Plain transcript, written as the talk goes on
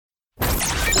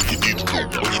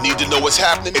When you need to know what's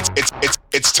happening,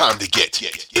 it's time to get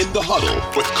in the huddle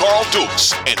with Carl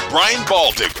Dukes and Brian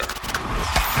Baldinger.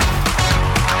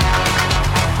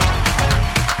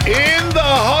 In the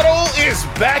Huddle is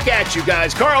back at you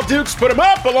guys. Carl Dukes put him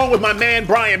up along with my man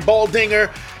Brian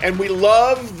Baldinger, and we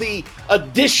love the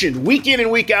addition week in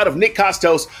and week out of Nick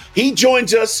Kostos. He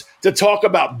joins us to talk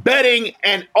about betting,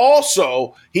 and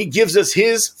also he gives us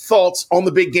his thoughts on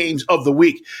the big games of the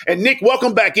week. And Nick,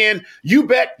 welcome back in. You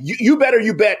bet. You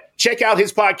bet. Check out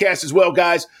his podcast as well,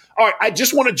 guys. All right, I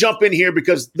just want to jump in here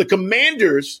because the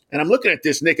Commanders, and I'm looking at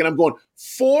this, Nick, and I'm going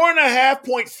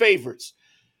 4.5-point favorites.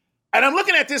 And I'm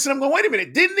looking at this and I'm going, wait a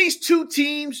minute, didn't these two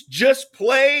teams just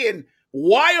play? And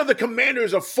why are the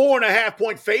Commanders a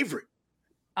 4.5-point favorite?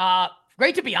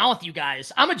 Great to be on with you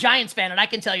guys. I'm a Giants fan, and I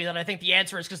can tell you that I think the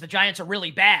answer is because the Giants are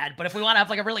really bad. But if we want to have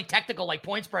like a really technical like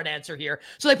point spread answer here.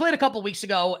 So they played a couple weeks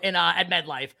ago in at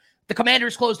MetLife. The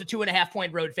Commanders closed a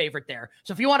 2.5-point road favorite there.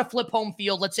 So if you want to flip home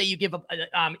field, let's say you give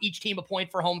each team a point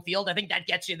for home field. I think that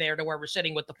gets you there to where we're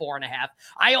sitting with the 4.5.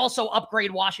 I also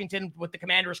upgrade Washington with the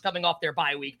Commanders coming off their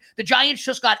bye week. The Giants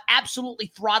just got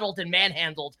absolutely throttled and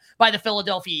manhandled by the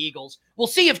Philadelphia Eagles. We'll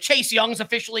see if Chase Young's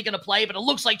officially going to play, but it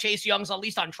looks like Chase Young's at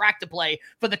least on track to play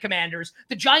for the Commanders.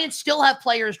 The Giants still have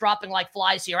players dropping like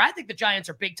flies here. I think the Giants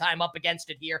are big time up against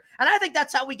it here. And I think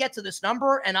that's how we get to this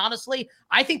number. And honestly,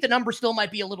 I think the number still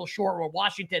might be a little short where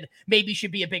Washington maybe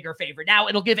should be a bigger favorite. Now,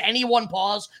 it'll give anyone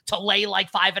pause to lay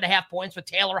like 5.5 points with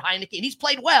Taylor Heinicke. And he's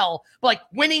played well, but like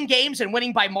winning games and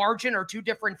winning by margin are two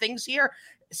different things here.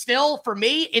 Still, for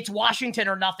me, it's Washington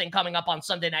or nothing coming up on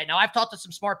Sunday night. Now, I've talked to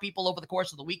some smart people over the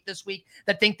course of the week this week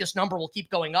that think this number will keep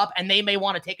going up, and they may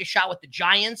want to take a shot with the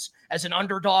Giants as an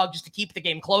underdog just to keep the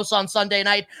game close on Sunday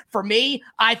night. For me,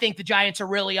 I think the Giants are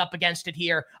really up against it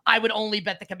here. I would only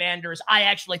bet the Commanders. I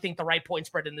actually think the right point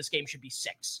spread in this game should be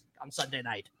 6 on Sunday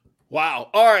night. Wow.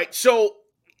 All right, so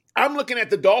I'm looking at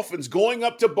the Dolphins going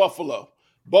up to Buffalo.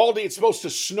 Baldy, it's supposed to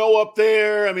snow up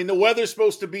there. I mean, the weather's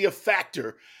supposed to be a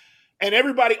factor. And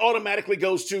everybody automatically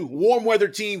goes to warm weather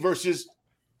team versus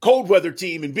cold weather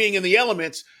team and being in the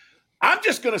elements. I'm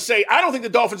just going to say I don't think the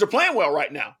Dolphins are playing well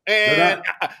right now. And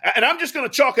I'm just going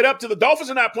to chalk it up to the Dolphins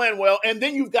are not playing well. And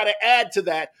then you've got to add to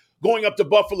that going up to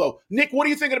Buffalo. Nick, what are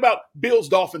you thinking about Bills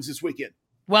Dolphins this weekend?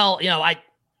 Well,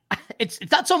 it's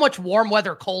not so much warm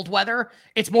weather, cold weather.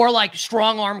 It's more like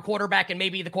strong arm quarterback and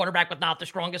maybe the quarterback with not the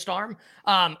strongest arm.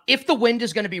 If the wind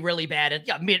is going to be really bad,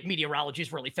 and meteorology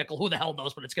is really fickle. Who the hell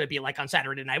knows what it's going to be like on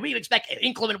Saturday night? We'd expect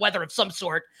inclement weather of some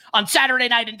sort on Saturday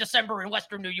night in December in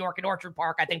Western New York in Orchard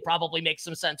Park. I think probably makes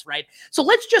some sense, right? So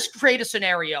let's just create a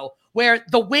scenario where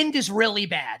the wind is really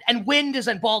bad. And wind is,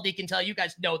 and Baldy can tell you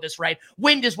guys know this, right?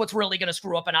 Wind is what's really going to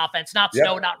screw up an offense, not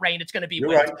snow, not rain. It's going to be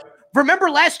wind. Right. Remember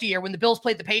last year when the Bills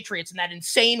played the Patriots in that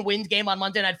insane wind game on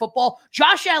Monday Night Football?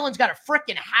 Josh Allen's got a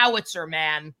freaking howitzer,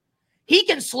 man. He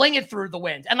can sling it through the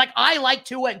wind. And I like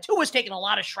Tua, and Tua's taken a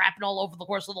lot of shrapnel over the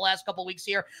course of the last couple of weeks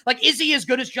here. Is he as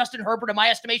good as Justin Herbert in my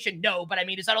estimation? No. But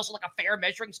is that also like a fair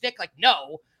measuring stick?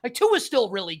 No. Tua's still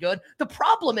really good. The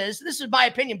problem is, this is my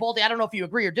opinion, Baldy, I don't know if you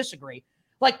agree or disagree.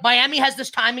 Miami has this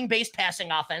timing-based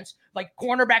passing offense.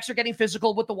 Cornerbacks are getting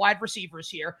physical with the wide receivers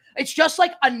here. It's just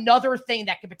another thing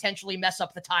that could potentially mess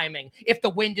up the timing if the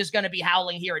wind is going to be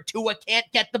howling here and Tua can't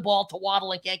get the ball to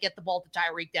Waddle and can't get the ball to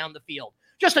Tyreek down the field.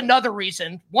 Just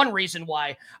one reason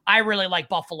why I really like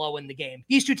Buffalo in the game.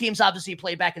 These two teams obviously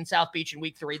played back in South Beach in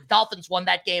week 3. The Dolphins won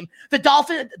that game.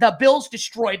 The Bills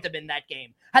destroyed them in that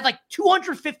game. Had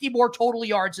 250 more total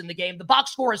yards in the game. The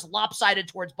box score is lopsided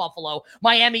towards Buffalo.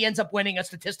 Miami ends up winning a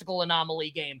statistical anomaly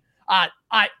game.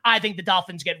 I think the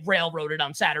Dolphins get railroaded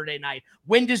on Saturday night.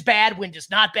 Wind is bad. Wind is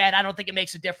not bad. I don't think it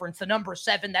makes a difference. The number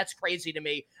 7, that's crazy to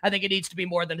me. I think it needs to be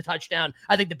more than a touchdown.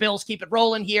 I think the Bills keep it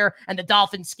rolling here, and the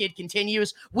Dolphins skid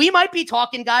continues. We might be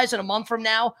talking, guys, in a month from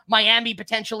now, Miami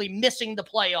potentially missing the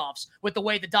playoffs with the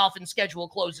way the Dolphins schedule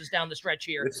closes down the stretch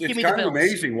here. It's kind of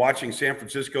amazing watching San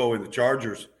Francisco and the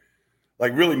Chargers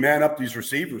really man up these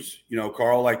receivers.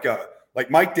 Carl,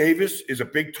 Mike Davis is a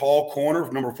big, tall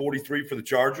corner, number 43 for the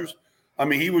Chargers.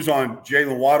 He was on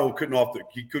Jalen Waddle,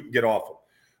 he couldn't get off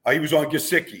him. He was on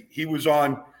Gesicki. He was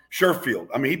on Sherfield.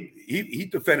 He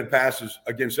defended passes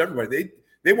against everybody.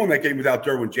 They won that game without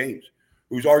Derwin James,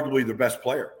 who's arguably their best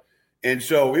player. And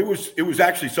so it was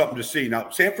actually something to see. Now,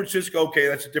 San Francisco, okay,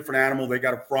 that's a different animal. They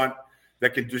got a front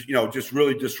that can just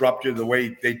really disrupt you the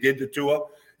way they did to Tua,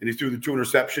 and he threw the 2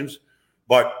 interceptions.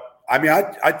 But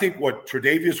I think what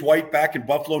Tre'Davious White back in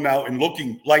Buffalo now and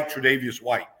looking like Tre'Davious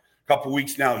White a couple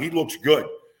weeks now, he looks good.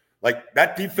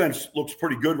 That defense looks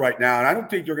pretty good right now. And I don't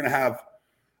think they're going to have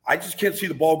 – I just can't see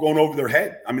the ball going over their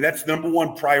head. That's the number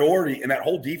one priority in that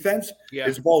whole defense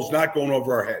is the ball's not going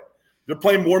over our head. They're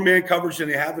playing more man coverage than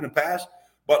they have in the past.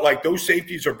 But, like, those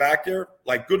safeties are back there.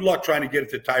 Like, good luck trying to get it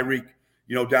to Tyreek,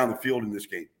 down the field in this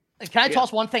game. Can I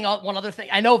toss one other thing?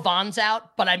 I know Von's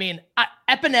out, but I mean,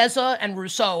 Epineza and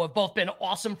Rousseau have both been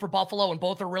awesome for Buffalo, and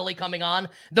both are really coming on.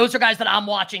 Those are guys that I'm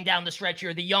watching down the stretch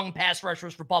here, the young pass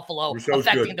rushers for Buffalo, Rousseau's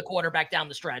affecting good. the quarterback down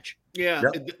the stretch. Yeah,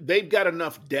 they've got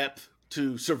enough depth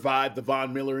to survive the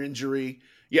Von Miller injury.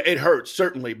 Yeah, it hurts,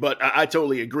 certainly, but I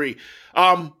totally agree.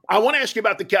 I want to ask you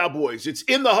about the Cowboys. It's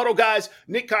In the Huddle, guys.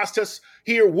 Nick Kostos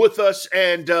here with us,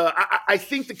 and I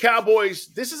think the Cowboys,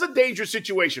 this is a dangerous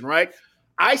situation, right?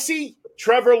 I see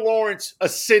Trevor Lawrence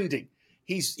ascending.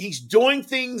 He's doing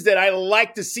things that I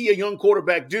like to see a young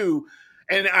quarterback do,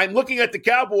 and I'm looking at the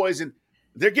Cowboys, and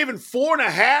they're giving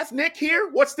 4.5, Nick, here.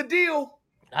 What's the deal?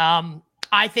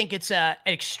 I think it's an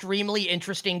extremely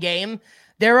interesting game.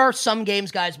 There are some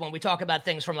games, guys, when we talk about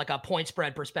things from like a point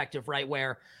spread perspective, right,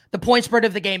 where the point spread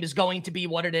of the game is going to be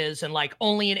what it is, and like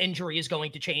only an injury is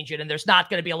going to change it, and there's not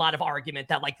going to be a lot of argument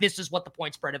that like this is what the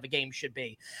point spread of a game should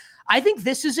be. I think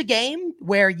this is a game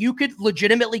where you could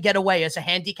legitimately get away as a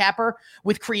handicapper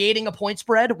with creating a point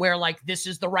spread where like this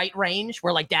is the right range,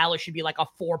 where like Dallas should be like a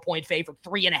 4-point favorite,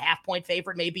 3.5-point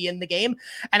favorite maybe in the game.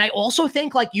 And I also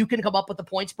think like you can come up with a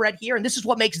point spread here, and this is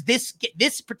what makes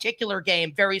this particular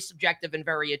game very subjective and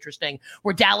very interesting,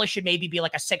 where Dallas should maybe be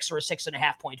like a 6 or a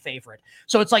 6.5-point favorite.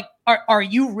 So it's like, are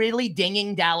you really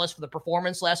dinging Dallas for the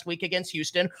performance last week against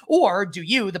Houston? Or do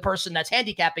you, the person that's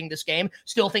handicapping this game,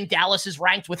 still think Dallas is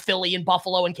ranked with Philly and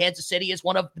Buffalo and Kansas City as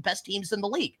one of the best teams in the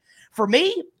league? For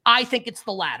me, I think it's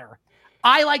the latter.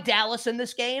 I like Dallas in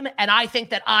this game, and I think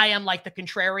that I am like the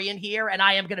contrarian here, and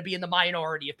I am going to be in the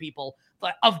minority of people,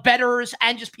 of bettors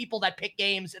and just people that pick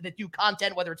games that do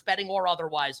content, whether it's betting or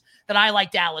otherwise, that I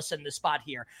like Dallas in this spot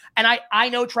here. And I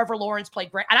know Trevor Lawrence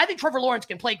played great, and I think Trevor Lawrence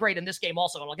can play great in this game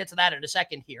also, and I'll get to that in a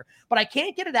second here. But I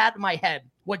can't get it out of my head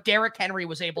what Derrick Henry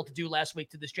was able to do last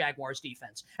week to this Jaguars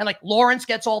defense. And like Lawrence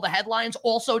gets all the headlines.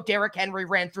 Also, Derrick Henry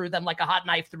ran through them like a hot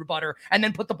knife through butter and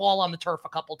then put the ball on the turf a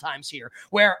couple times here,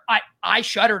 where I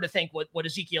shudder to think what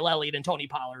Ezekiel Elliott and Tony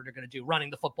Pollard are going to do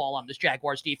running the football on this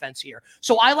Jaguars defense here.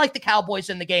 So I like the Cowboys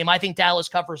in the game. I think Dallas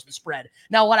covers the spread.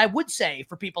 Now, what I would say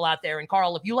for people out there, and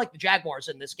Carl, if you like the Jaguars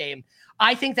in this game,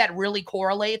 I think that really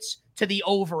correlates to the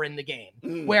over in the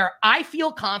game, where I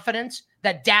feel confident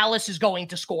that Dallas is going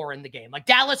to score in the game. Like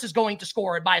Dallas is going to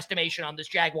score, in my estimation, on this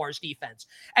Jaguars defense.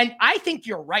 And I think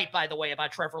you're right, by the way,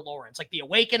 about Trevor Lawrence. Like the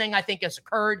awakening, I think, has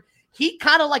occurred. He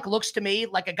kind of like looks to me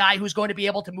like a guy who's going to be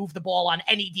able to move the ball on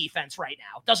any defense right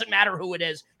now. Doesn't matter who it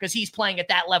is, because he's playing at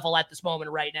that level at this moment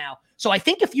right now. So I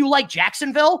think if you like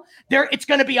Jacksonville, it's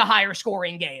going to be a higher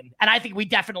scoring game. And I think we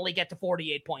definitely get to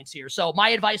 48 points here. So my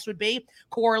advice would be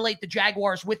correlate the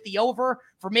Jaguars with the over.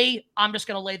 For me, I'm just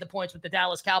going to lay the points with the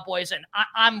Dallas Cowboys. And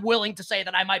I'm willing to say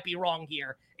that I might be wrong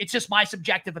here. It's just my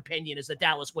subjective opinion is that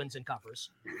Dallas wins and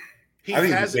covers. I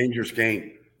think it's a dangerous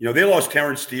game. They lost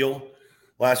Terrence Steele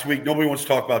last week. Nobody wants to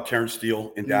talk about Terrence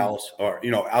Steele in Dallas or,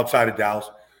 outside of Dallas.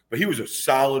 But he was a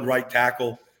solid right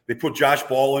tackle. They put Josh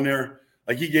Ball in there.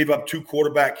 Like he gave up 2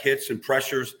 quarterback hits and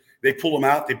pressures. They pull him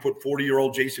out. They put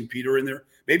 40-year-old Jason Peter in there.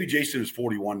 Maybe Jason is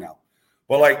 41 now.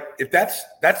 But like if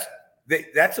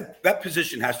that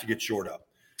position has to get shored up.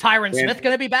 Tyron Smith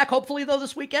going to be back, hopefully, though,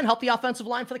 this weekend. Help the offensive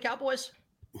line for the Cowboys.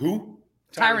 Who?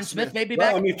 Tyron Smith may be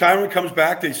back. I mean, if Tyron comes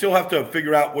back, they still have to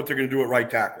figure out what they're going to do at right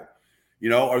tackle.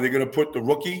 Are they going to put the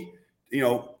rookie,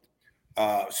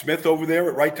 Smith over there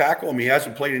at right tackle? I mean, he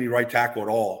hasn't played any right tackle at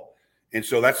all. And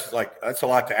so that's a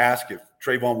lot to ask if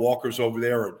Trayvon Walker's over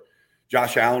there or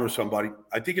Josh Allen or somebody.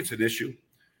 I think it's an issue.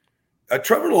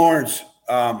 Trevor Lawrence,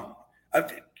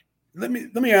 let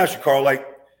me ask you, Carl, like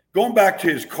going back to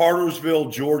his Cartersville,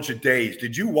 Georgia days,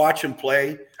 did you watch him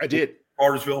play? I did.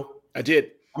 Cartersville? I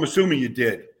did. I'm assuming you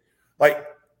did. Like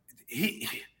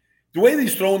the way that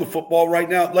he's throwing the football right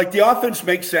now, like the offense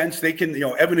makes sense. They can,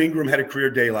 Evan Ingram had a career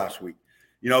day last week.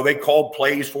 They called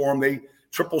plays for him. They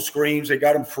triple screens. They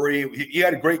got him free. He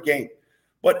had a great game.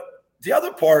 But the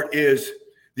other part is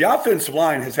the offensive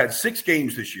line has had 6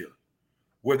 games this year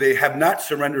where they have not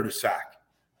surrendered a sack.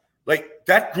 Like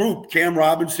that group, Cam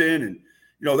Robinson and,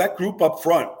 that group up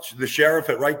front, the Sheriff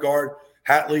at right guard,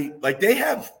 Hatley, like they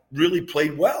have really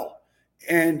played well.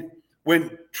 And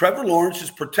when Trevor Lawrence is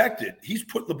protected, he's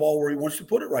putting the ball where he wants to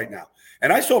put it right now.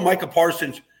 And I saw Micah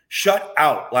Parsons shut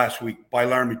out last week by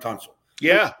Laramie Tunsil.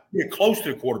 Yeah. Get close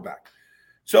to the quarterback.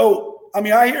 So, I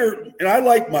mean, I hear, and I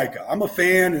like Micah. I'm a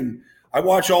fan, and I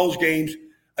watch all his games.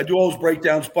 I do all his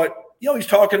breakdowns. But, he's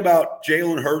talking about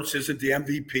Jalen Hurts isn't the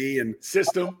MVP and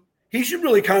system. He should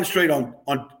really concentrate on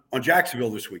Jacksonville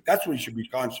this week. That's what he should be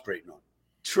concentrating on.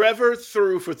 Trevor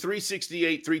threw for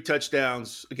 368, 3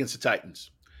 touchdowns against the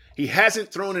Titans. He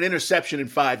hasn't thrown an interception in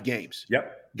 5 games.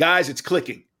 Yep. Guys, it's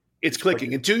clicking. It's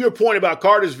clicking. And to your point about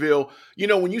Cartersville,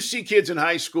 when you see kids in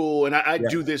high school, and I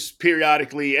do this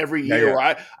periodically every year,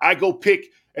 where I go pick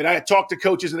and I talk to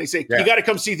coaches and they say, you got to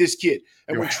come see this kid.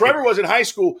 And when Trevor was in high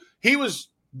school, he was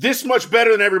this much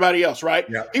better than everybody else, right?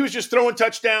 Yeah. He was just throwing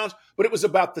touchdowns, but it was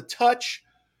about the touch.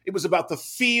 It was about the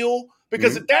feel.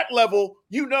 Because at that level,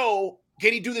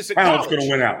 can he do this at college? Talent's going to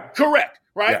win out. Correct,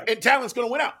 right? Yeah. And talent's going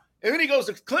to win out. And then he goes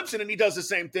to Clemson and he does the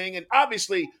same thing. And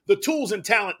obviously the tools and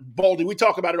talent, Baldy, we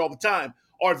talk about it all the time,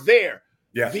 are there.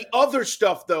 Yes. The other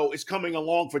stuff, though, is coming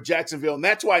along for Jacksonville. And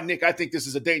that's why, Nick, I think this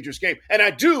is a dangerous game. And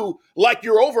I do like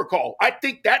your overcall. I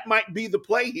think that might be the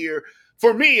play here.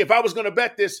 For me, if I was going to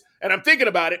bet this, and I'm thinking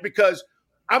about it because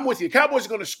I'm with you. Cowboys are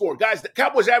going to score. Guys, the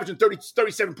Cowboys are averaging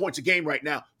 37 points a game right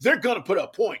now. They're going to put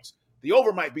up points. The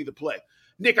over might be the play.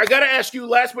 Nick, I got to ask you,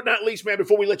 last but not least, man,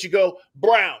 before we let you go,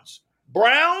 Browns.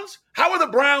 How are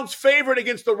the Browns favored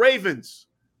against the Ravens?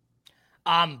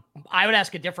 I would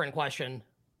ask a different question.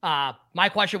 My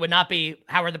question would not be,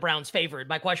 how are the Browns favored?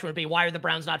 My question would be, why are the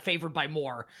Browns not favored by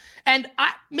more? And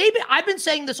I've been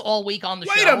saying this all week on the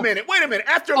show. Wait a minute.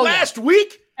 After last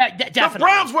week, definitely. The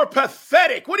Browns were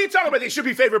pathetic. What are you talking about? They should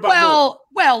be favored by more.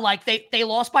 Well, like they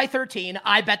lost by 13.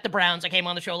 I bet the Browns. I came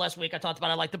on the show last week. I talked about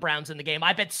I like the Browns in the game.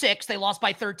 I bet 6. They lost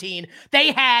by 13.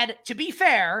 They had, to be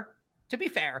fair,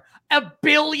 a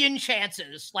billion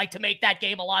chances to make that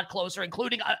game a lot closer,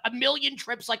 including a million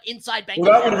trips inside Bengals.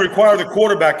 Well, that would require the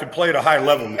quarterback to play at a high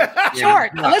level. Sure.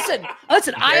 Listen.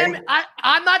 Okay.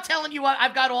 I'm not telling you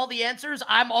I've got all the answers.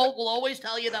 Will always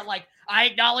tell you that I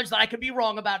acknowledge that I could be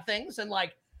wrong about things, and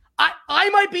I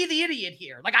might be the idiot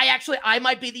here. I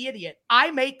might be the idiot.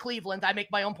 I make Cleveland. I make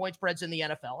my own point spreads in the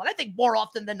NFL, and I think more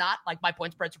often than not, my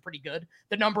point spreads are pretty good.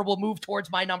 The number will move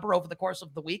towards my number over the course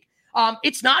of the week.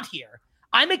 It's not here.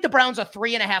 I make the Browns a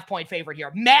 3.5 point favorite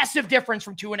here. Massive difference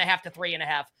from 2.5 to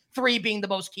 3.5. 3 being the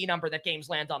most key number that games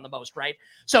land on the most, right?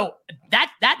 So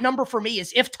that number for me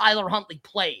is if Tyler Huntley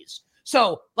plays.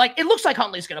 So it looks like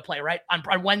Huntley's going to play, right?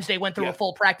 On Wednesday, went through a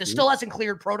full practice, still hasn't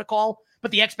cleared protocol,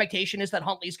 but the expectation is that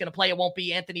Huntley's going to play. It won't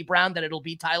be Anthony Brown, that it'll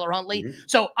be Tyler Huntley.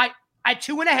 So at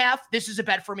 2.5, this is a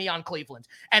bet for me on Cleveland.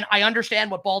 And I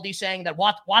understand what Baldy's saying, that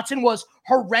Watson was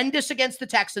horrendous against the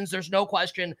Texans. There's no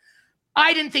question.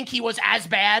 I didn't think he was as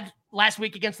bad last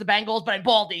week against the Bengals, but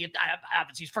Baldy,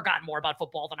 obviously, he's forgotten more about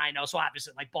football than I know. So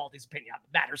obviously, Baldy's opinion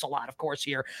matters a lot, of course,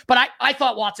 here. But I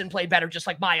thought Watson played better, just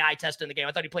like my eye test in the game.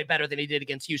 I thought he played better than he did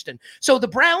against Houston. So the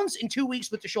Browns in 2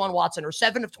 weeks with Deshaun Watson are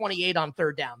 7 of 28 on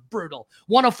third down. Brutal.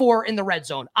 1 of 4 in the red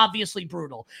zone. Obviously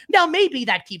brutal. Now, maybe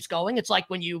that keeps going. It's like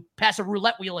when you pass a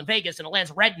roulette wheel in Vegas and it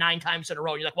lands red 9 times in a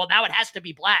row. You're like, well, now it has to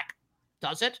be black.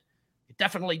 Does it? It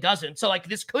definitely doesn't. So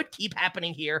this could keep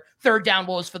happening here. Third down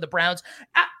woes for the Browns.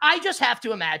 I just have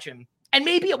to imagine, and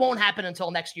maybe it won't happen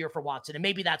until next year for Watson, and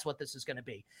maybe that's what this is going to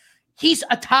be. He's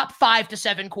a top 5 to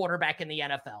 7 quarterback in the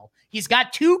NFL. He's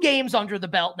got 2 games under the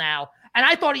belt now, and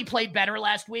I thought he played better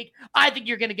last week. I think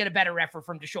you're going to get a better effort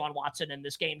from Deshaun Watson in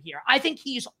this game here. I think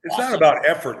he's It's awesome. not about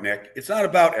effort, Nick. It's not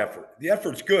about effort. The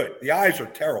effort's good. The eyes are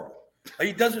terrible.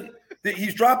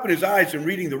 He's dropping his eyes and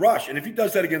reading the rush. And if he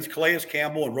does that against Calais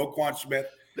Campbell and Roquan Smith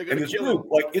and this group,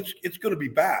 it's going to be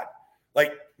bad.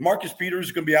 Marcus Peters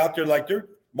is going to be out there they're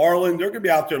going to be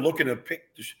out there looking to pick.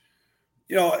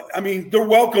 They're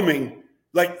welcoming,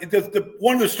 one of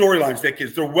the storylines, Nick,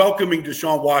 is they're welcoming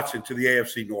Deshaun Watson to the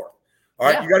AFC North. All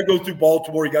right. Yeah. You got to go through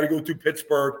Baltimore. You got to go through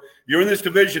Pittsburgh. You're in this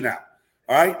division now.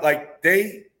 All right.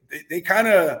 They kind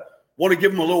of want to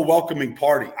give them a little welcoming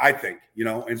party, I think,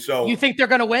 and so. You think they're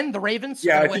going to win, the Ravens?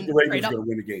 Yeah, I think the Ravens are going to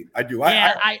win the game. I do.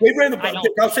 They ran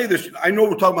I'll say this. I know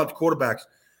we're talking about the quarterbacks.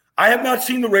 I have not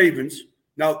seen the Ravens.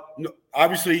 Now,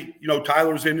 obviously,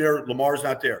 Tyler's in there. Lamar's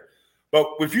not there. But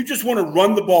if you just want to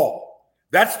run the ball,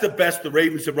 that's the best the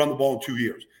Ravens have run the ball in 2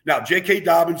 years. Now, J.K.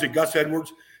 Dobbins and Gus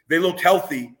Edwards, they looked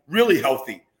healthy, really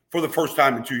healthy for the first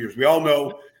time in 2 years. We all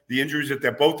know the injuries that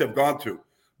they both have gone through.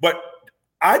 But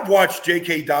I've watched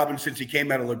J.K. Dobbins since he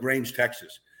came out of LaGrange,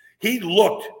 Texas. He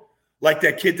looked like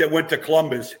that kid that went to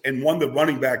Columbus and won the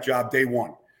running back job day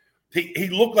one. He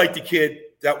looked like the kid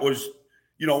that was,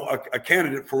 a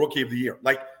candidate for Rookie of the Year.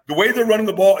 The way they're running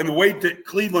the ball and the way that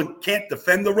Cleveland can't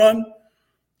defend the run,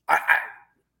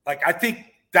 I think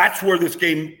that's where this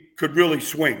game could really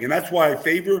swing. And that's why I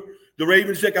favor the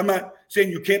Ravens. I'm not saying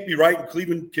you can't be right and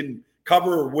Cleveland can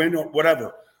cover or win or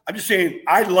whatever. I'm just saying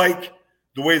I like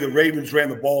the way the Ravens ran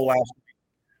the ball last week.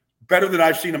 Better than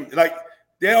I've seen them.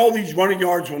 They had all these running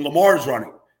yards when Lamar's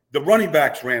running. The running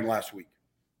backs ran last week.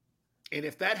 And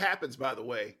if that happens, by the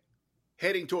way,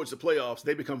 heading towards the playoffs,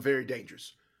 they become very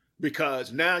dangerous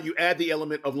because now you add the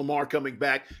element of Lamar coming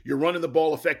back. You're running the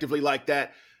ball effectively like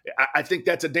that. I think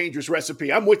that's a dangerous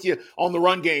recipe. I'm with you on the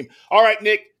run game. All right,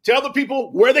 Nick, tell the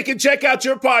people where they can check out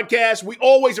your podcast. We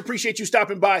always appreciate you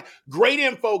stopping by. Great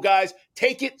info, guys.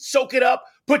 Take it, soak it up,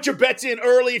 put your bets in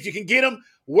early if you can get them.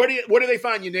 Where do they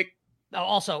find you, Nick?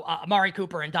 Also, Amari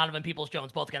Cooper and Donovan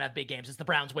Peoples-Jones both going to have big games as the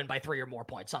Browns win by 3 or more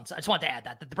points. I just wanted to add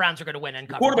that the Browns are going to win and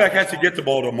cover. Quarterback has to get the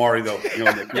ball to Amari, though. Nick.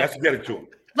 He has to get it to him.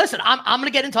 Listen, I'm going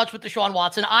to get in touch with Deshaun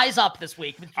Watson. Eyes up this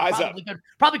week.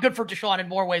 Probably good for Deshaun in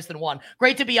more ways than one.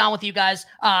 Great to be on with you guys.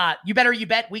 You Better You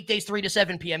Bet, weekdays 3 to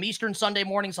 7 p.m. Eastern, Sunday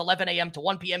mornings 11 a.m. to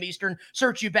 1 p.m. Eastern.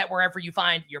 Search You Bet wherever you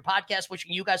find your podcast.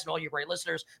 Wishing you guys and all your great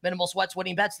listeners minimal sweats,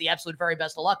 winning bets, the absolute very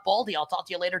best of luck. Baldy, I'll talk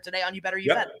to you later today on You Better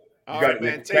You Bet. All right,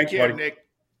 man. Take care, Nick.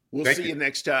 We'll see you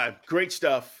next time. Great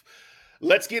stuff.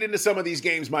 Let's get into some of these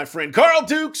games, my friend. Carl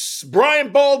Dukes,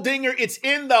 Brian Baldinger. It's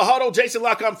in the huddle. Jason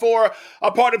Lockham-Fora,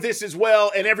 a part of this as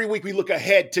well. And every week we look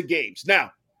ahead to games.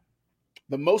 Now,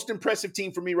 the most impressive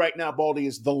team for me right now, Baldy,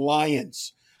 is the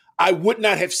Lions. I would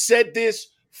not have said this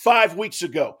 5 weeks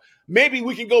ago. Maybe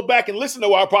we can go back and listen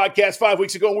to our podcast 5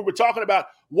 weeks ago, and we were talking about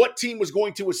what team was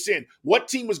going to ascend, what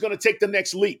team was going to take the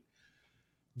next leap.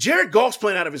 Jared Goff's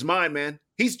playing out of his mind, man.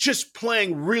 He's just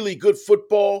playing really good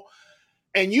football.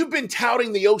 And you've been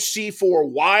touting the OC for a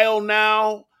while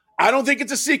now. I don't think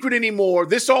it's a secret anymore.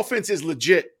 This offense is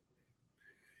legit.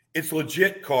 It's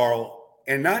legit, Carl,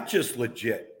 and not just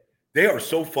legit. They are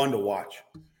so fun to watch.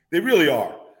 They really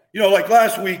are. Like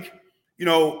last week,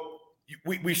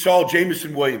 we saw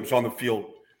Jameson Williams on the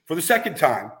field for the second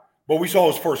time, but we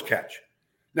saw his first catch.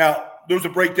 Now, there was a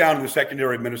breakdown in the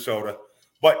secondary of Minnesota,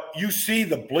 but you see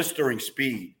the blistering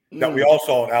speed that we all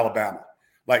saw at Alabama.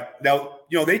 Like now,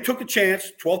 they took a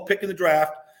chance, 12th pick in the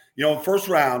draft, first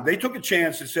round. They took a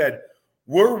chance and said,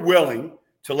 we're willing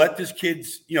to let this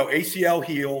kid's, ACL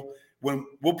heal. When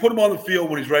we'll put him on the field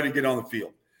when he's ready to get on the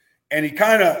field. And he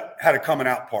kind of had a coming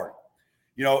out party,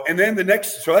 and then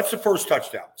so that's the first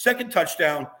touchdown. Second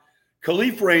touchdown,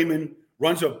 Khalif Raymond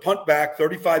runs a punt back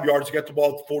 35 yards to get the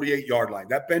ball at the 48-yard line.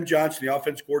 That Ben Johnson, the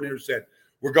offense coordinator, said,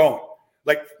 we're going.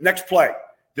 Like next play,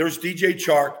 there's DJ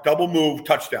Chark, double move,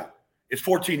 touchdown. It's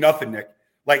 14-0, Nick.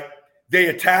 Like they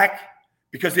attack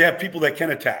because they have people that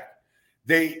can attack.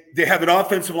 They have an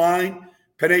offensive line.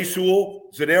 Penei Sewell,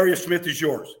 Zadarius Smith is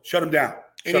yours. Shut him down.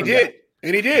 And he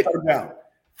did. Shut him down.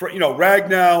 For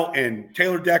Ragnow and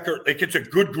Taylor Decker, it's a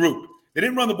good group. They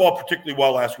didn't run the ball particularly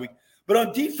well last week. But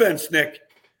on defense, Nick,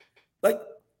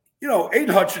 Aiden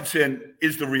Hutchinson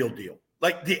is the real deal.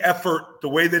 Like the effort, the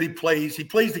way that he plays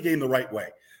the game the right way.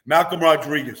 Malcolm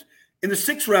Rodriguez. In the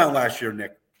 6th round last year,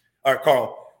 Nick,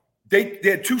 Carl, they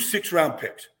had 2 6th-round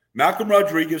picks. Malcolm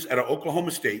Rodriguez out of Oklahoma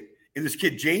State and this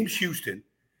kid, James Houston,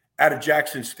 out of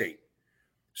Jackson State.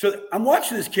 So I'm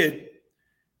watching this kid,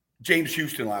 James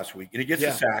Houston, last week, and he gets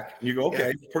a sack. And you go,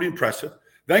 okay, pretty impressive.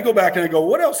 Then I go back and I go,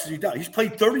 what else has he done? He's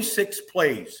played 36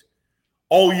 plays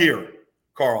all year,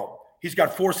 Carl. He's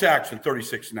got 4 sacks and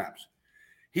 36 snaps.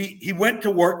 He went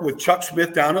to work with Chuck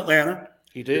Smith down in Atlanta.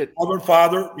 He did. His mother and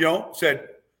father, said,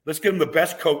 let's give him the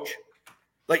best coach.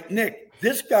 Like, Nick,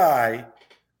 this guy,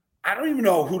 I don't even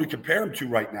know who to compare him to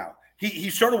right now. He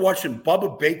started watching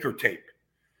Bubba Baker tape,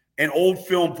 an old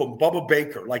film from Bubba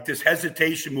Baker, like this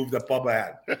hesitation move that Bubba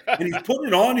had. And he's putting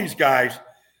it on these guys.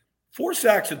 4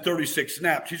 sacks and 36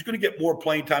 snaps. He's going to get more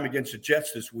playing time against the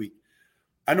Jets this week.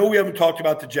 I know we haven't talked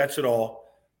about the Jets at all,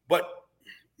 but,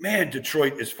 man,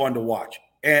 Detroit is fun to watch.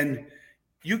 And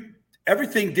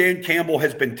everything Dan Campbell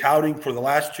has been touting for the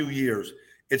last 2 years,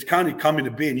 it's kind of coming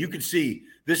to be. And you can see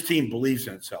this team believes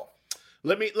in itself.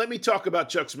 Let me talk about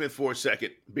Chuck Smith for a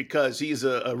second because he's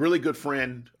a really good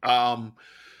friend.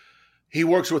 He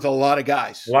works with a lot of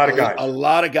guys. A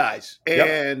lot of guys.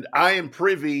 And I am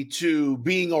privy to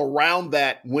being around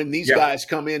that when these guys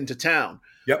come into town.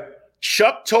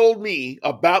 Chuck told me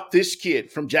about this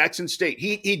kid from Jackson State.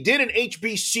 He did an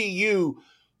HBCU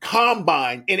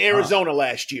combine in Arizona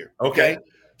last year. Okay.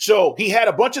 So he had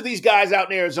a bunch of these guys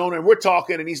out in Arizona, and we're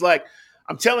talking, and he's like,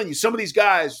 I'm telling you, some of these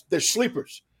guys, they're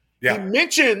sleepers. He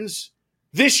mentions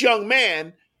this young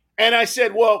man, and I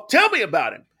said, well, tell me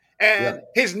about him. And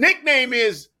his nickname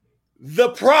is The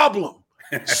Problem.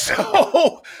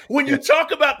 So when you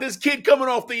talk about this kid coming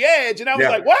off the edge, and I was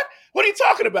like, what? What are you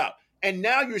talking about? And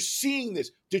now you're seeing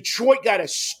this. Detroit got a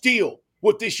steal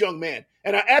with this young man.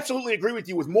 And I absolutely agree with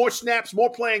you. With more snaps, more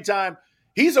playing time,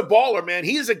 he's a baller, man.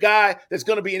 He is a guy that's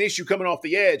going to be an issue coming off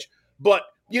the edge. But,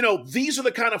 these are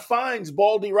the kind of finds,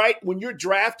 Baldy, right? When you're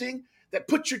drafting, that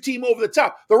puts your team over the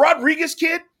top. The Rodriguez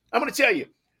kid, I'm going to tell you,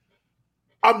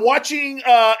 I'm watching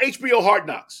HBO Hard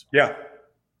Knocks.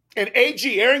 And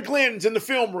AG, Aaron Glenn's in the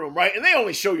film room, right? And they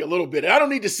only show you a little bit. I don't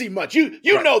need to see much. You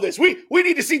right. know this. We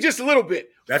need to see just a little bit.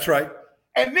 That's right.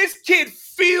 And this kid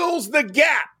feels the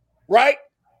gap, right?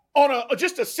 On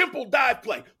just a simple dive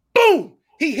play. Boom!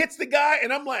 He hits the guy,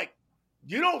 and I'm like,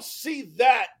 you don't see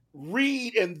that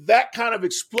read and that kind of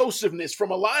explosiveness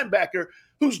from a linebacker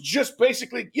who's just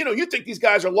basically, you think these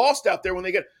guys are lost out there when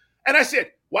they get – and I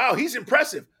said, wow, he's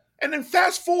impressive. And then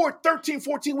fast forward 13,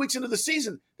 14 weeks into the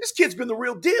season, this kid's been the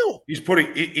real deal. He's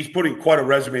putting quite a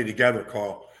resume together,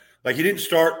 Carl. Like, he didn't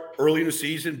start early in the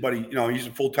season, but he's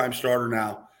a full-time starter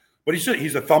now. But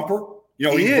he's a thumper. He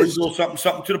brings a little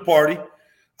something to the party.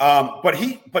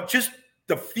 But just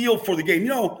the feel for the game.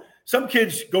 Some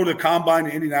kids go to the combine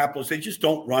in Indianapolis. They just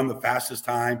don't run the fastest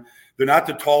time. They're not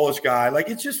the tallest guy. Like,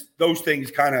 it's just those things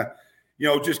kind of,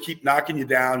 just keep knocking you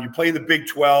down. You play in the Big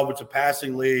 12. It's a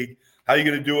passing league. How are you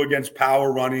going to do against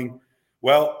power running?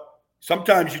 Well,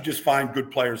 sometimes you just find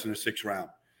good players in the 6th round,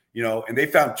 and they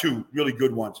found 2 really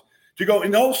good ones to go.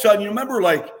 And all of a sudden, remember,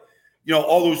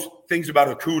 all those things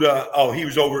about Okudah. Oh, he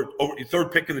was over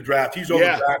 3rd pick in the draft. He's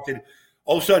overdrafted. Yeah.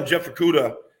 All of a sudden, Jeff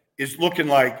Okudah is looking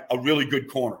like a really good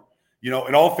corner, in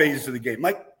all phases of the game.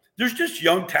 Like, there's just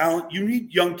young talent. You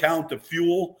need young talent to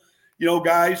fuel,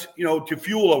 guys, to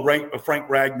fuel a Frank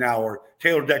Ragnow or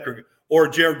Taylor Decker or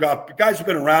Jared Goff. The guys have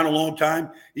been around a long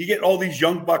time. You get all these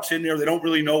young bucks in there. They don't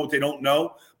really know what they don't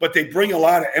know, but they bring a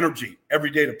lot of energy every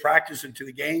day to practice and to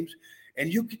the games.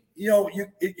 And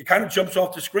it kind of jumps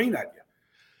off the screen at you.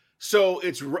 So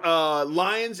it's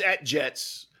Lions at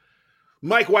Jets.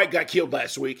 Mike White got killed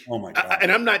last week. Oh my God!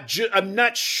 And I'm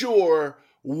not sure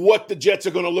what the Jets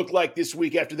are going to look like this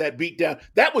week after that beatdown.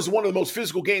 That was one of the most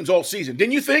physical games all season,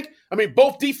 didn't you think? I mean,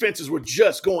 both defenses were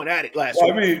just going at it last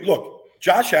week. I mean, look.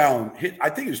 Josh Allen hit,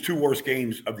 I think, his 2 worst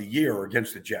games of the year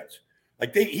against the Jets.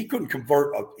 Like, he couldn't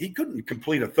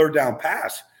complete a 3rd down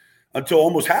pass until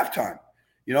almost halftime.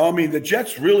 The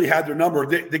Jets really had their number.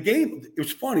 The game, it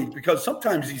was funny because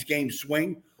sometimes these games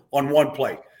swing on one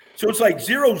play. So it's like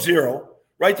 0-0,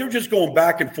 right? They're just going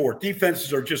back and forth.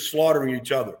 Defenses are just slaughtering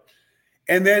each other.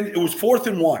 And then it was 4th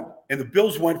and 1, and the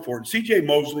Bills went for it. C.J.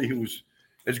 Mosley, who was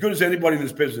as good as anybody in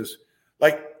this business,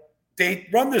 they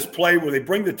run this play where they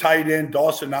bring the tight end,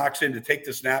 Dawson Knox, in to take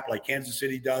the snap like Kansas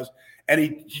City does. And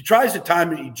he tries to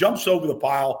time it. He jumps over the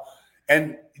pile,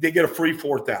 and they get a free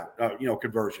 4th down,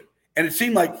 conversion. And it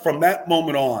seemed like from that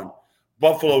moment on,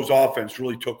 Buffalo's offense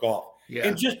really took off. Yeah.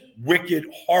 And just wicked,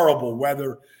 horrible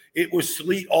weather. It was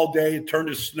sleet all day. It turned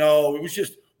to snow. It was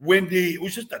just windy. It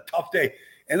was just a tough day.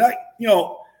 And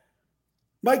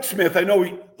Mike Smith, I know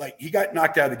he got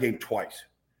knocked out of the game twice.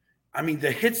 I mean,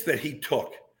 the hits that he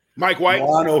took. Mike White.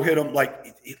 Milano hit him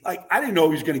like I didn't know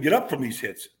he was going to get up from these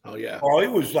hits. Oh, yeah. It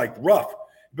was rough.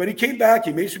 But he came back.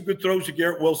 He made some good throws to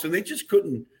Garrett Wilson. They just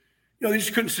couldn't,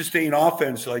 sustain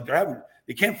offense.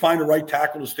 They can't find the right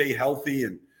tackle to stay healthy.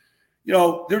 And,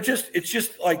 it's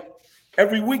just like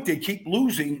every week they keep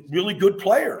losing really good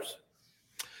players.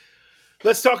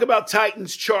 Let's talk about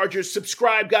Titans, Chargers.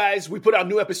 Subscribe, guys. We put out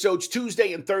new episodes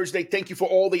Tuesday and Thursday. Thank you for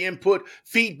all the input,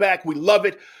 feedback. We love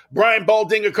it. Brian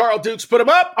Baldinger, Carl Dukes, put them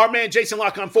up. Our man Jason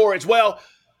Locke on 4 as well.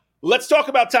 Let's talk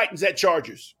about Titans at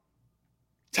Chargers.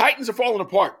 Titans are falling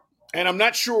apart, and I'm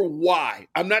not sure why.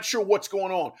 I'm not sure what's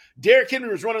going on. Derrick Henry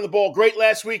was running the ball great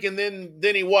last week, and then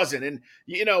he wasn't. And,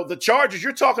 the Chargers,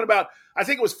 you're talking about, I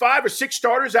think it was 5 or 6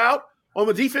 starters out on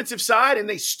the defensive side, and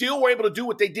they still were able to do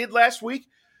what they did last week.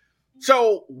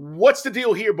 So what's the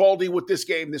deal here, Baldy, with this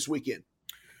game this weekend?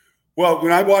 Well,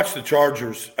 when I watched the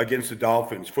Chargers against the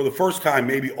Dolphins, for the first time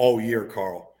maybe all year,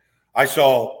 Carl, I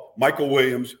saw Michael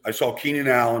Williams, I saw Keenan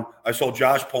Allen, I saw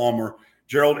Josh Palmer,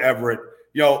 Gerald Everett,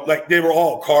 they were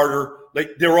all Carter,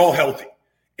 they were all healthy.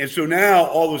 And so now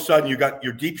all of a sudden you got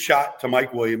your deep shot to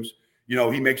Mike Williams.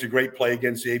 He makes a great play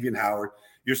against Xavier Howard.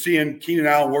 You're seeing Keenan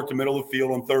Allen work the middle of the field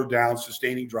on 3rd down,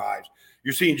 sustaining drives.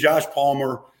 You're seeing Josh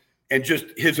Palmer and just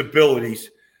his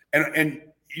abilities. And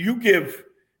you give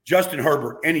Justin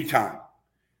Herbert any time,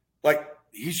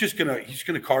 he's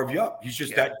gonna carve you up. He's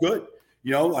just that good.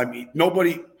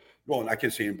 Nobody, well, I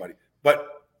can't say anybody, but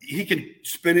he can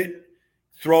spin it,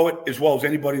 throw it as well as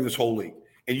anybody in this whole league.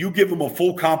 And you give him a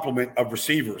full complement of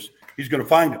receivers, he's gonna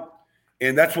find them.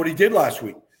 And that's what he did last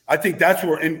week. I think that's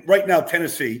where, and right now,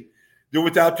 Tennessee, they're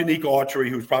without Danique Autry,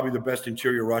 who's probably the best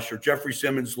interior rusher. Jeffrey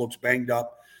Simmons looks banged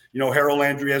up. Harold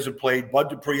Landry hasn't played. Bud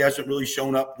Dupree hasn't really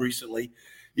shown up recently.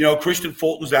 Christian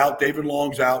Fulton's out. David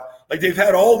Long's out. They've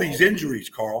had all these injuries,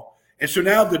 Carl. And so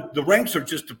now the ranks are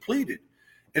just depleted.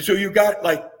 And so you got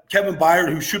Kevin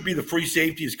Byard, who should be the free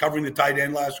safety, is covering the tight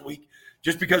end last week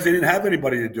just because they didn't have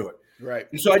anybody to do it. Right.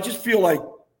 And so I just feel like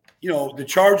the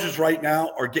Chargers right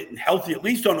now are getting healthy, at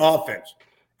least on offense,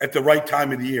 at the right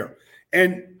time of the year.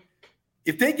 And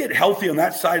if they get healthy on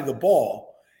that side of the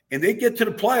ball and they get to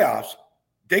the playoffs,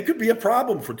 they could be a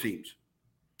problem for teams.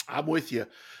 I'm with you.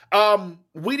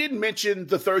 We didn't mention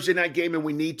the Thursday night game, and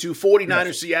we need to.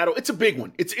 49ers, Seattle. It's a big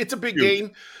one. It's a big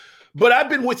game. But I've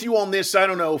been with you on this, I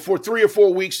don't know, for 3 or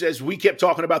 4 weeks as we kept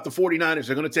talking about the 49ers.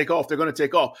 They're going to take off. They're going to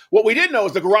take off. What we didn't know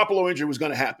is the Garoppolo injury was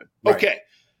going to happen. Right. Okay.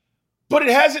 But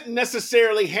it hasn't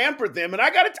necessarily hampered them. And I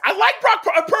like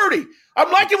Brock Purdy. I'm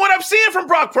liking what I'm seeing from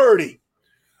Brock Purdy.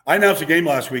 I announced the game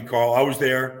last week, Carl. I was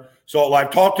there. So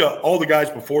I've talked to all the guys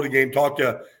before the game, talked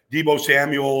to Deebo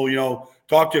Samuel,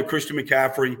 talked to Christian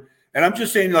McCaffrey. And I'm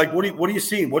just saying, like, what are you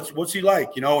seeing? What's he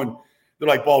like? And they're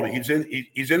like, Baldy, he's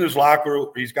in his locker.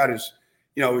 He's got his,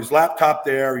 his laptop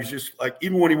there. He's just like,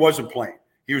 even when he wasn't playing,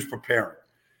 he was preparing.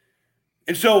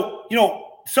 And so,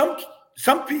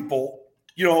 some people,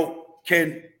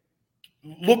 can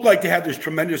look like they have this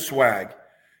tremendous swag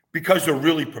because they're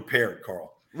really prepared,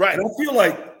 Carl. Right. And I feel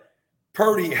like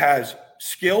Purdy has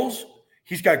skills.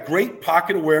 He's got great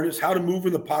pocket awareness, how to move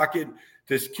in the pocket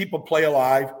to keep a play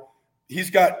alive.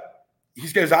 He's got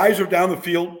his eyes are down the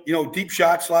field, deep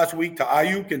shots last week to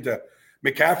Ayuk and to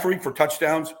McCaffrey for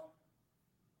touchdowns.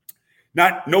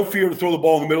 No fear to throw the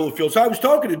ball in the middle of the field. So I was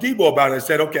talking to Deebo about it. I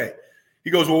said, okay.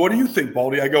 He goes, well, what do you think,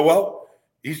 Baldy? I go, well,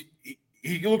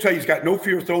 he looks like he's got no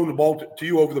fear of throwing the ball to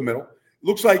you over the middle.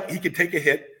 Looks like he could take a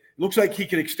hit. Looks like he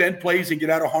can extend plays and get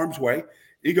out of harm's way.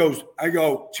 He goes, I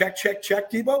go, check,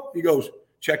 Deebo. He goes,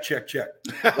 check.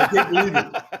 I can't believe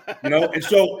it. And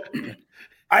so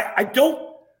I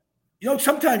don't,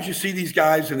 sometimes you see these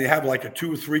guys and they have like a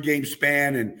 2 or 3 game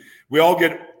span and we all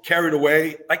get carried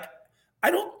away. Like, I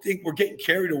don't think we're getting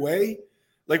carried away.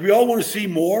 Like, we all want to see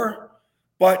more.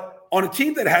 But on a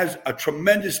team that has a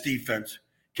tremendous defense,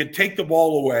 can take the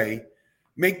ball away,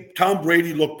 make Tom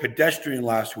Brady look pedestrian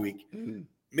last week.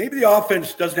 Maybe the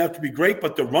offense doesn't have to be great,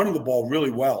 but they're running the ball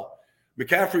really well.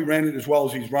 McCaffrey ran it as well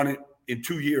as he's run it in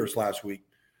 2 years last week.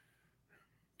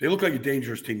 They look like a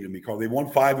dangerous team to me, Carl. They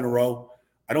won 5 in a row.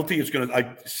 I don't think it's going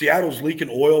to – Seattle's leaking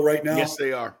oil right now. Yes,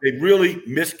 they are. They really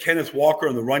missed Kenneth Walker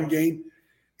in the run game.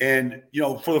 And,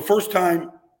 for the first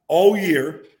time all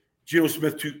year, Geno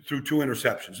Smith threw 2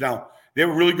 interceptions. Now, they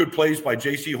were really good plays by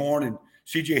J.C. Horn and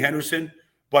C.J. Henderson,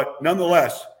 but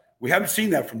nonetheless, we haven't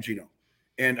seen that from Geno.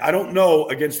 And I don't know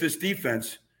against this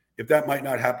defense if that might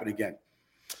not happen again.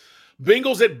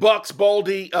 Bengals at Bucks,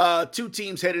 Baldy, 2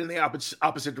 teams headed in the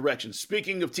opposite direction.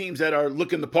 Speaking of teams that are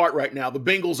looking the part right now, the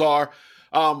Bengals are.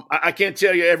 I can't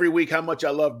tell you every week how much I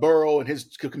love Burrow and his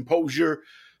composure,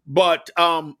 but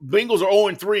Bengals are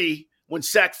 0-3 when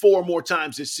sacked 4 or more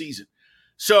times this season.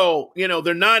 So, they're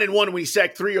 9-1 when he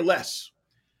sacked 3 or less.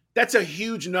 That's a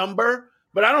huge number.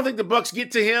 But I don't think the Bucs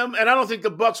get to him, and I don't think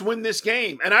the Bucs win this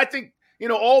game. And I think,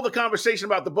 all the conversation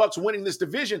about the Bucs winning this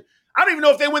division, I don't even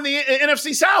know if they win the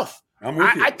NFC South. I'm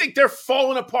with you. I think they're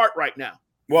falling apart right now.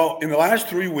 Well, in the last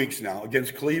 3 weeks now,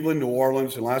 against Cleveland, New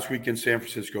Orleans, and last week in San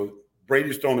Francisco,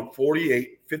 Brady's thrown it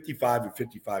 48, 55, and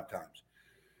 55 times.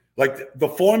 Like, the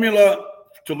formula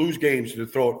to lose games is to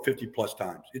throw it 50-plus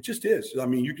times. It just is. I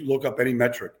mean, you can look up any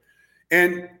metric.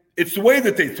 And it's the way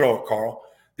that they throw it, Carl.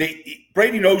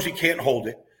 Brady knows he can't hold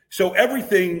it. So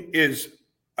everything is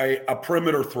a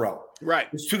perimeter throw. Right.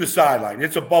 It's to the sideline.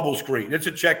 It's a bubble screen. It's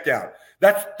a check down.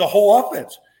 That's the whole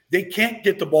offense. They can't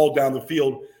get the ball down the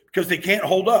field because they can't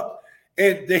hold up.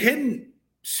 And the hidden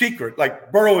secret,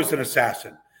 like Burrow is an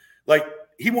assassin. Like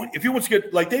if he wants to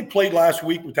get, like they played last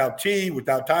week without T,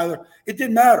 without Tyler, it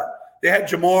didn't matter. They had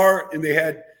Jamar and they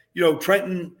had,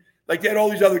 Trenton. Like they had all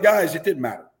these other guys. It didn't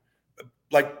matter.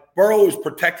 Like Burrow is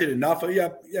protected enough.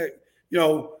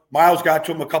 Miles got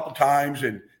to him a couple times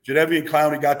and Jadeveon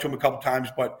Clowney got to him a couple times,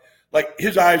 but like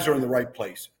his eyes are in the right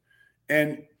place.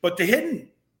 But the hidden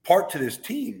part to this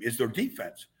team is their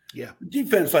defense. Yeah. The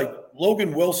defense, like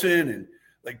Logan Wilson and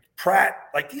like Pratt,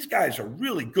 like these guys are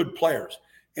really good players.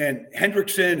 And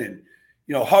Hendrickson and,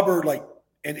 Hubbard, like,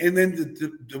 and then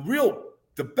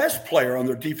the best player on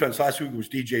their defense last week was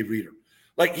DJ Reader.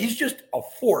 Like he's just a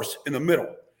force in the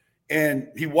middle. And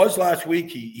he was last week.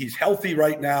 He's healthy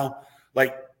right now.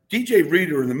 Like DJ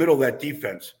Reader in the middle of that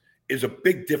defense is a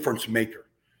big difference maker.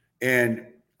 And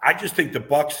I just think the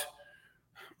Bucs,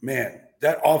 man,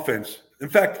 that offense. In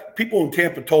fact, people in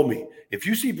Tampa told me, if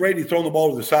you see Brady throwing the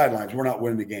ball to the sidelines, we're not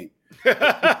winning the game. Put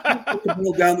the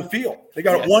ball down the field. They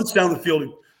got it once down the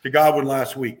field to Godwin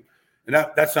last week. And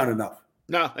that's not enough.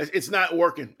 No, it's not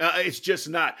working. It's just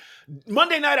not.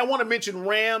 Monday night, I want to mention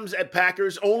Rams at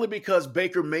Packers only because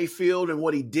Baker Mayfield and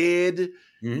what he did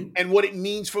and what it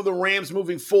means for the Rams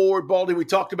moving forward. Baldy, we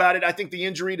talked about it. I think the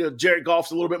injury to Jared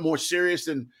Goff's a little bit more serious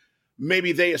than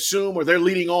maybe they assume, or they're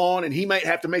leading on, and he might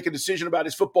have to make a decision about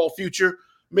his football future.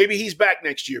 Maybe he's back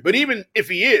next year. But even if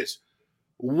he is,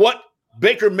 what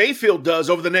Baker Mayfield does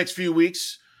over the next few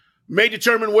weeks may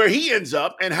determine where he ends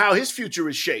up and how his future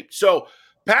is shaped. So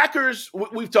Packers,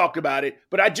 we've talked about it,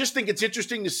 but I just think it's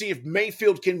interesting to see if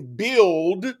Mayfield can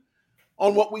build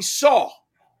on what we saw.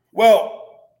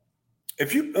 Well,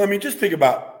 just think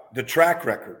about the track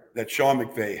record that Sean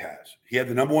McVay has. He had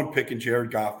the number one pick in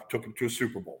Jared Goff, took him to a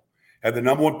Super Bowl. Had the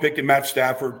number one pick in Matt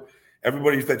Stafford.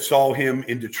 Everybody that saw him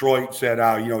in Detroit said,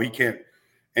 he can't.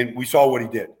 And we saw what he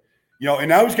did. And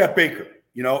now he's got Baker,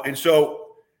 and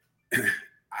so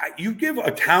you give a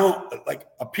talent, like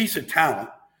a piece of talent,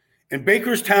 and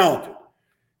Baker's talented.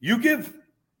 You give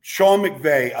Sean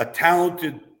McVay a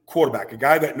talented quarterback, a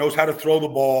guy that knows how to throw the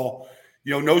ball,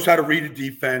 knows how to read a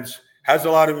defense, has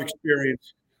a lot of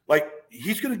experience. Like,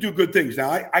 he's going to do good things. Now,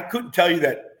 I couldn't tell you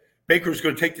that Baker's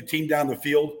going to take the team down the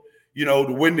field, to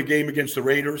win the game against the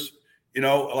Raiders,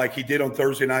 like he did on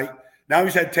Thursday night. Now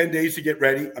he's had 10 days to get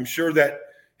ready. I'm sure that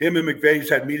him and McVay's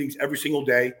had meetings every single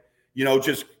day,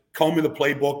 just combing the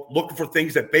playbook, looking for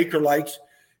things that Baker likes,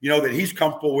 that he's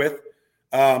comfortable with.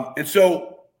 And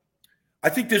so I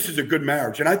think this is a good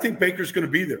marriage. And I think Baker's going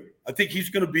to be there. I think he's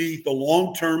going to be the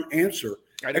long-term answer.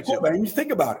 I mean, you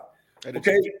think about it.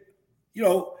 Okay.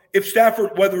 If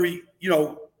Stafford, whether he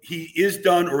is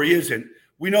done or he isn't,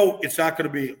 we know it's not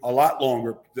going to be a lot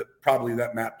longer, probably,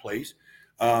 that Matt plays.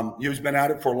 He's been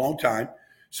at it for a long time.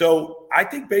 So I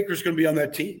think Baker's going to be on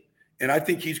that team. And I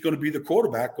think he's going to be the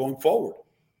quarterback going forward.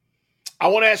 I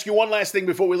want to ask you one last thing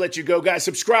before we let you go, guys.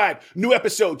 Subscribe. New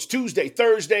episodes Tuesday,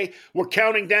 Thursday. We're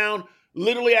counting down.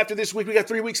 Literally after this week, we got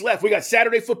 3 weeks left. We got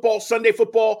Saturday football, Sunday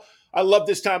football. I love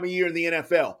this time of year in the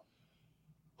NFL.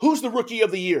 Who's the rookie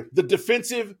of the year? The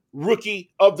defensive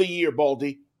rookie of the year,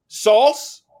 Baldy.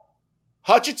 Sauce,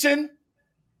 Hutchinson,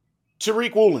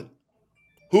 Tariq Woolen.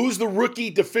 Who's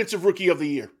the defensive rookie of the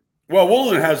year? Well,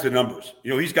 Woolen has the numbers.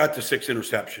 He's got the 6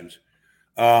 interceptions.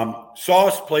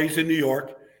 Sauce plays in New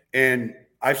York. And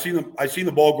I've seen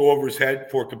the ball go over his head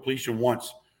for completion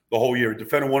once the whole year.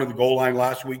 Defended one of the goal line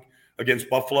last week against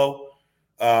Buffalo.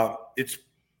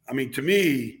 To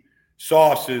me,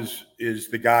 Sauce is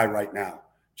the guy right now.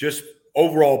 Just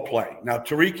overall play. Now,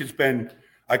 Tariq has been,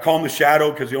 I call him the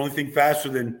shadow because the only thing faster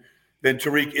than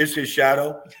Tariq is his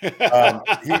shadow.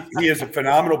 He is a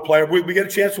phenomenal player. We get a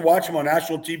chance to watch him on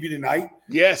national TV tonight.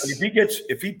 Yes.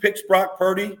 If he picks Brock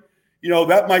Purdy,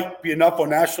 that might be enough on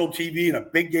national TV in a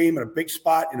big game, in a big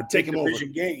spot, in a big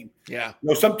division game. Yeah.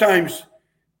 Sometimes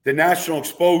the national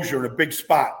exposure in a big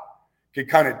spot can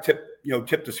kind of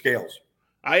tip the scales.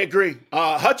 I agree.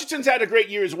 Hutchinson's had a great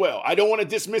year as well. I don't want to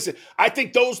dismiss it. I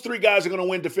think those 3 guys are going to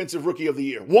win Defensive Rookie of the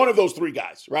Year. One of those 3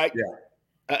 guys, right?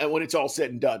 Yeah. When it's all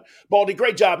said and done. Baldy,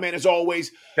 great job, man, as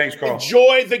always. Thanks, Carl.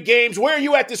 Enjoy the games. Where are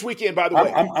you at this weekend, by the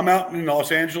way? I'm out in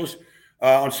Los Angeles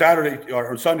on Saturday or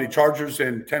on Sunday, Chargers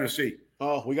and Tennessee.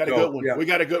 Oh, we got a good one. Yeah. We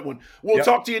got a good one. We'll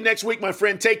talk to you next week, my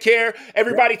friend. Take care.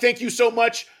 Everybody, thank you so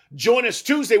much. Join us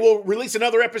Tuesday. We'll release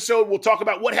another episode. We'll talk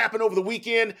about what happened over the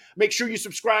weekend. Make sure you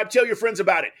subscribe. Tell your friends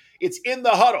about it. It's In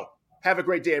the Huddle. Have a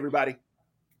great day, everybody.